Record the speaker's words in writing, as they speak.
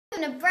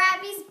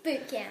Brabby'S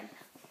Bootcamp.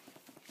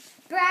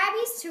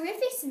 Brabby'S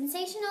terrific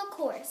sensational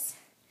course.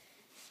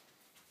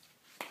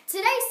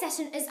 Today's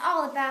session is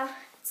all about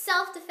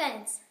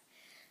self-defense.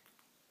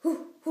 Let's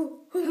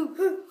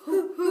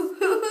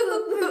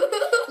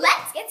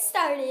get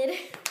started.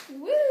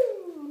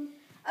 Woo!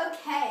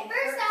 Okay.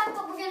 First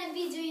up, we're going to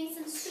be doing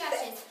some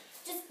stretches.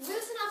 Just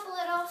loosen up a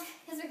little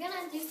because we're going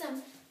to do some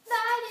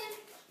riding.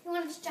 You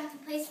want to just jump in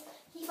place,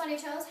 keep on your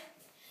toes.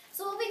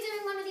 So we'll be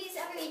doing one of these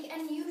every week,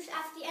 and you,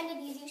 at the end of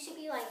these, you should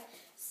be like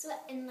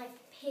sweating like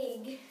a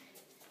pig.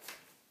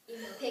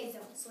 Even though pigs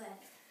don't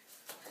sweat.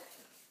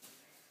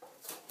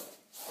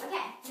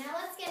 Okay, now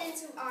let's get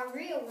into our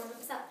real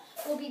warm-up stuff.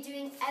 We'll be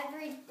doing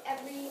every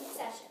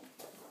session.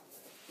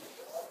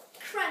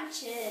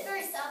 Crunches.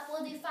 First up,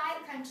 we'll do 5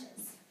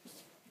 crunches.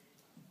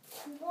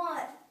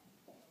 1.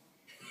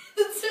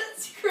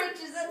 That's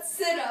crunches, that's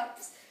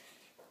sit-ups.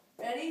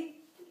 Ready?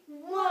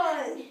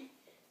 1,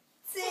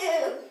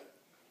 2,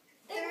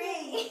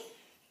 3,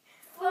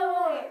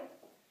 4,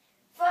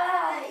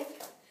 5.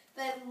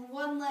 Then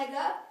one leg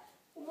up.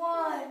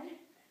 1,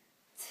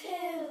 2,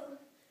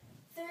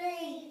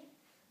 3,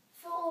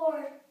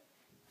 4,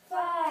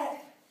 5.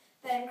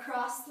 Then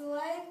cross the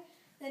leg.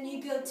 Then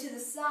you go to the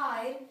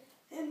side.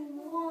 And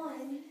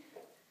 1,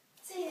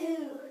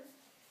 2,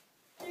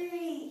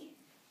 3,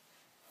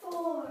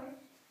 4,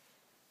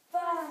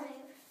 5.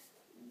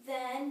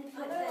 Then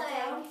put that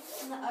down,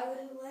 and the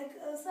other leg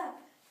goes up.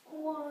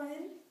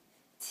 1,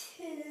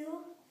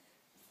 2,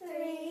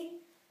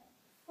 3,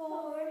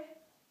 4,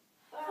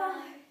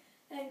 5.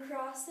 Then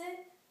cross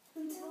it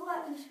into the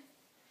left.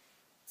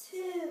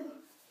 2,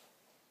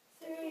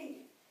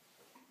 3,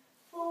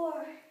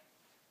 4,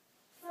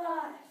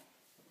 5.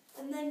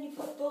 And then you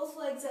put both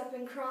legs up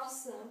and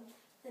cross them.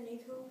 Then you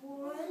go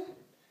 1,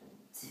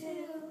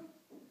 2,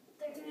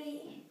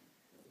 3,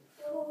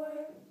 4,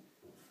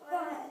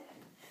 5.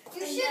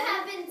 You should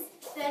have been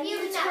Then you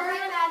feeling turn that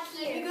right back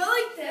here. You go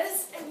like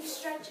this and you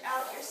stretch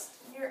out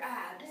your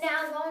abs.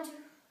 Now going to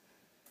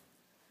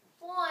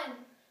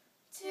 1,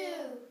 2,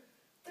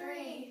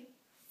 3,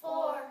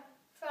 4,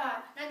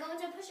 5. Now go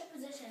into a push-up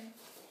position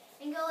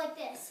and go like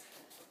this.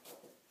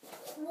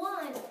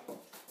 1,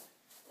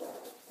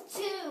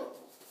 2,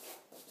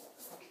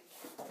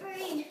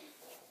 3,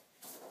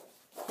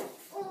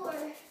 4,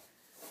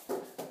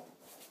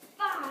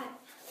 5.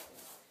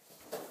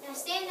 Now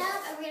stand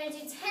up and we're going to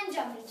do 10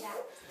 jumping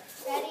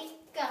jacks. Ready?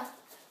 Go.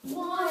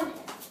 1,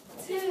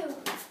 2,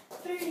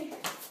 3,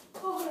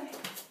 4,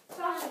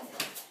 5,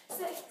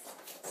 6,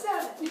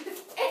 7,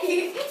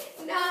 8,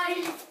 9, 10.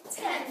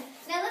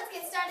 Now let's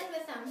get started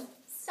with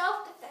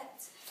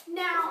self-defense.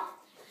 Now,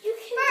 you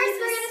can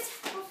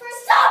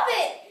Stop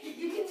it!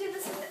 You can do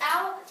this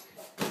without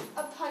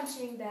a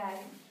punching bag.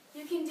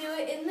 You can do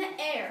it in the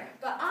air,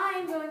 but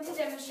I'm going to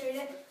demonstrate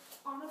it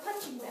on a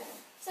punching bag.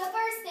 So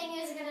first thing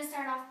is you're going to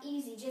start off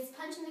easy. Just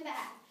punch in the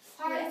bag.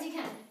 Hard as you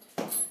can.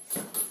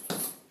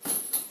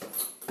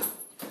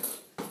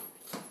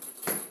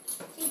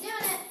 Keep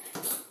doing it.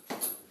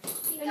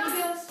 Keep And going.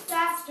 you go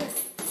faster.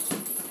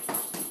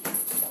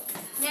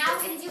 Now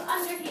we're going to do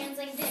underhands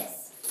like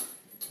this.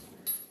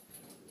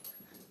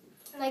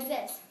 Like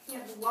this. You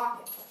have to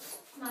walk it.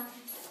 Come on.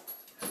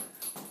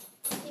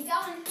 Keep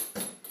going.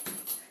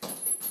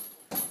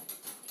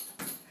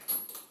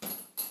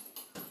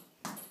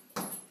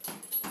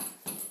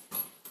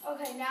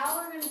 Okay, now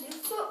we're going to do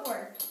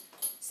footwork.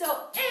 So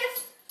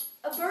if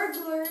a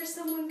burglar or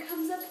someone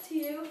comes up to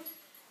you,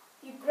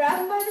 you grab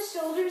him by the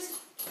shoulders,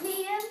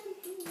 knee him,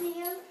 knee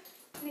him,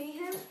 knee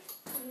him,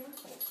 knee him.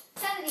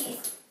 10 of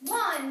these.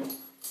 1,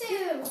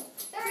 2,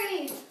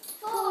 3,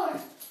 4,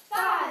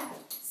 5,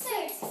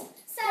 6,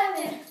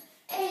 7,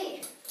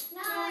 8,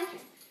 9,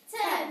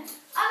 10.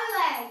 Other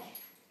leg.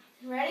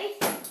 Ready?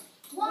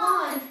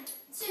 1,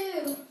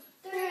 2,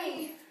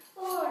 3,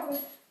 4,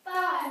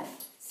 5,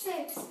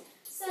 6,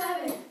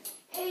 7,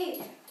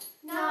 8,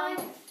 9,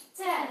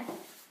 10.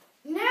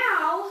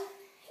 Now,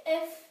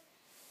 if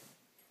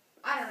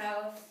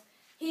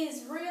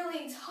he's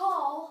really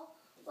tall,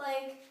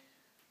 like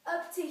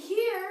up to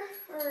here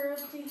or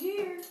up to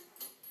here,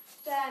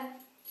 then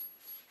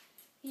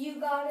you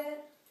gotta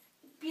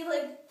be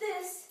like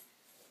this,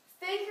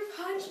 fake your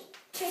punch,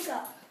 kick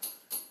up.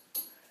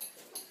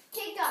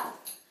 Kick up.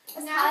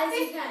 As Now high as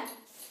you can.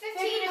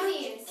 15 of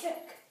these.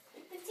 Kick.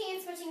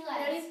 15 switching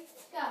legs. Ready?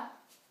 Go.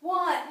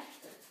 1,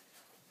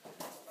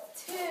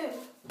 2,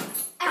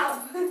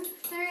 out.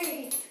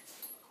 3,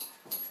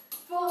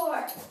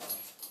 4,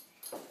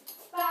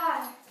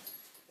 5,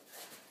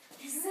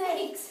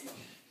 6,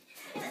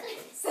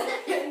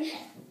 7,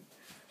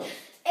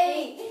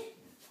 8,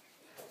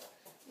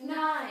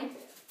 9,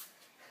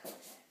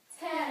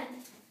 10,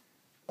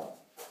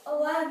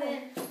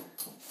 11,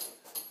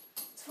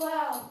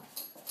 12,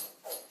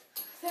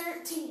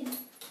 13,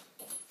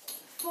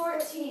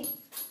 14,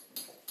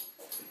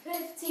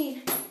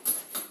 15,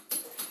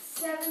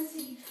 17,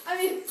 16.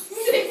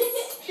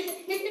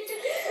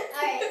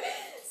 Alright.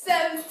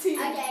 17.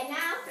 Okay,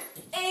 now.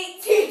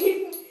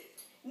 18,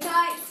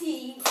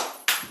 19,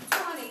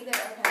 20. There,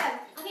 okay.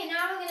 Okay,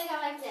 now we're going to go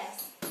like this.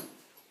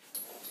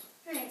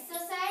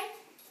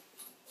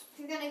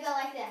 gonna go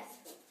like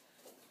this.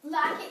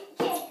 Lock it,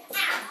 kick,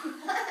 ow!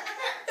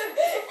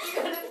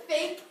 You're gonna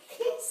fake.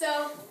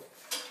 So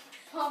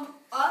pump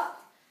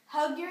up,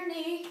 hug your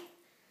knee,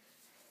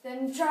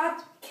 then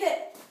drop,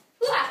 kick.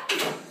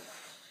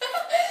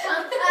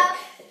 Pump up,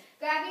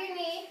 grab your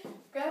knee,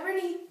 Grab your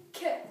knee,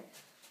 kick.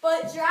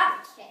 But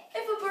drop. kick.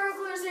 If a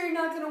burglar's there, you're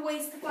not gonna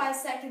waste the 5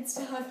 seconds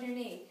to hug your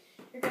knee.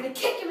 You're gonna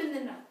kick him in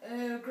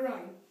the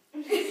groin.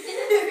 And you're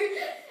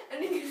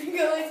gonna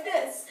go like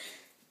this.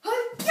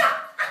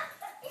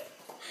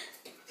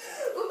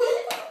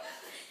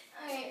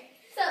 Alright,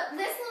 so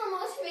this little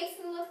motion makes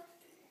him look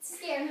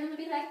scared, and he'll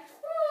be like,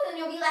 ooh, and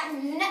you'll be like,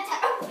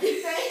 nutta.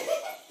 Right?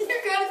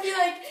 You're gonna be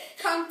like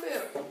Kung Fu.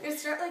 You're gonna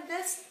start like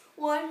this.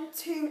 1,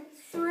 2,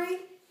 3.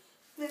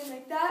 Then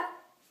like that.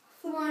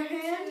 Flip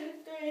your hand. 2,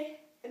 3.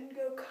 And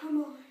go,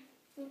 come on.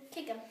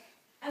 Kick him.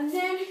 And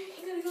then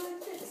you're gonna go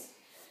like this.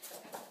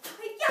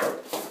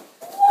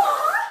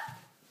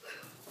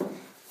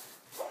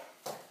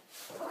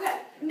 Okay,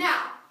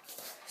 now,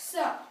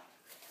 so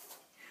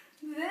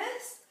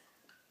this,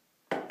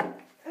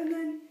 and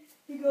then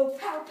you go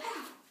pow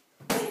pow.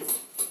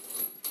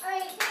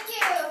 Alright, thank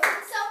you for the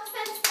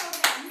self-defense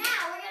program. Now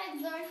we're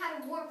gonna learn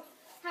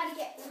how to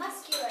get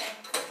muscular.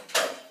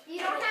 If you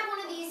don't have one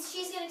of these,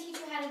 she's gonna teach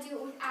you how to do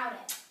it without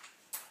it.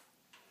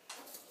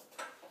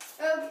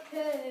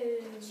 Okay.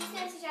 She's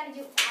going to teach you how to do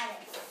it without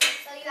it.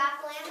 So you have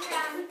to land on the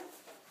ground.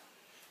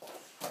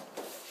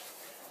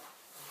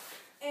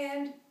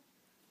 And,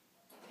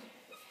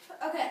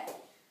 okay,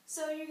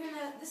 so you're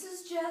gonna, this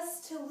is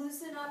just to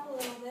loosen up a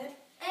little bit.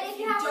 And if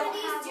you have one of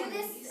these, do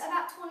this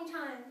about 20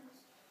 times.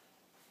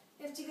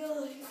 You have to go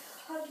like,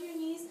 hug your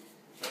knees,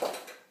 go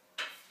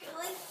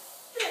like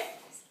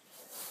this.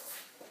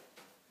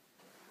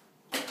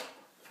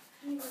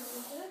 And you go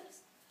like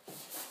this.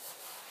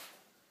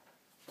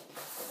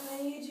 And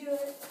then you do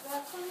it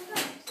about 20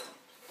 times.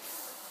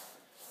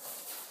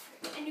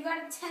 And you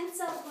gotta tense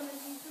up one of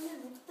these and then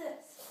like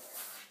this.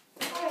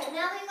 Alright,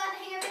 now that you got the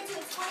hang of it, do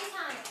it 20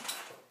 times.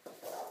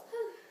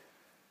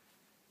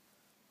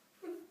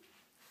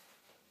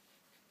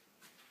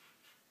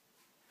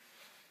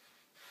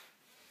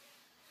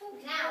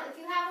 Now, if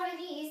you have one of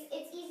these,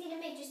 it's easy to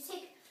make. Just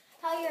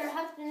tell your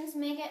husbands,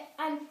 make it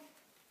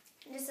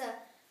just a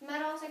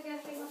metal circular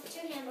thing with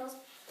 2 handles.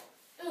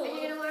 And you're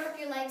going to work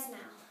your legs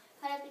now.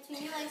 Put it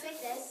between your legs like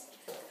this.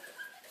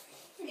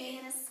 And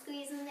you're going to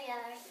squeeze them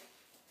together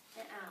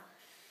and out.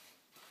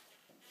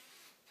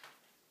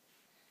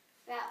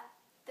 About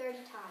 30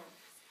 times.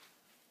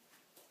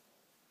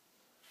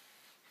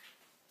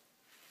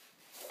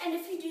 And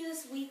if you do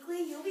this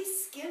weekly, you'll be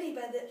skinny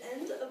by the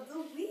end of the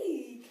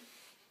week.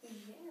 Yeah.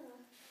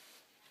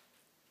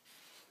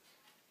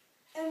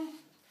 And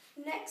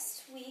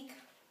next week,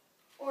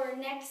 or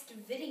next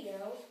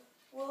video,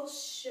 we'll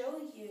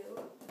show you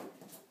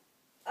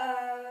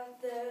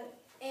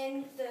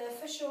the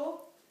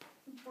official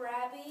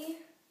Brabby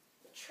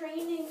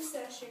training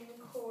session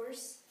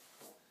course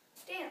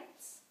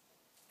dance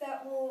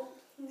that will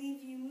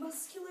leave you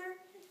muscular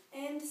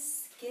and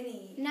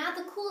skinny. Now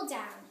the cool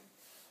down.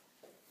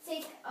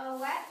 Take a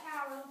wet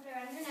towel, put it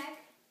around your neck.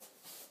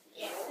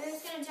 Yeah. And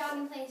it's going to jog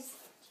in place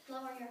to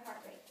lower your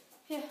heart rate.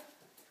 Yeah.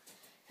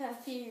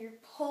 Feel your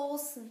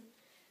pulse and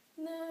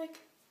neck.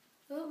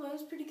 Oh, that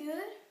was pretty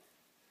good.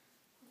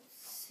 Let's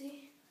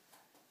see.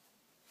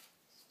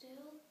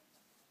 Still.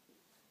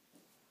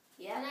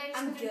 Yeah,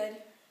 I'm good.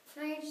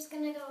 Now you're just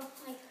going to go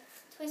like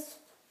twist.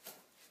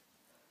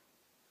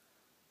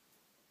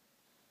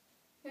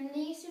 Your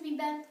knees should be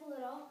bent a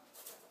little.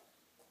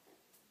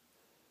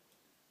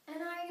 And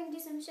now you're going to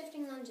do some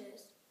shifting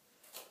lunges.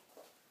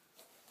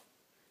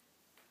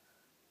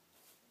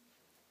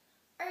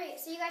 Alright,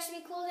 so you guys should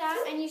be cooled down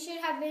and you should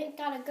have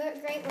got a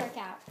great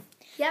workout.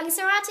 Yep. Thanks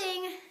for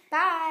watching.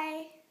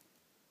 Bye.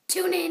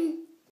 Tune in.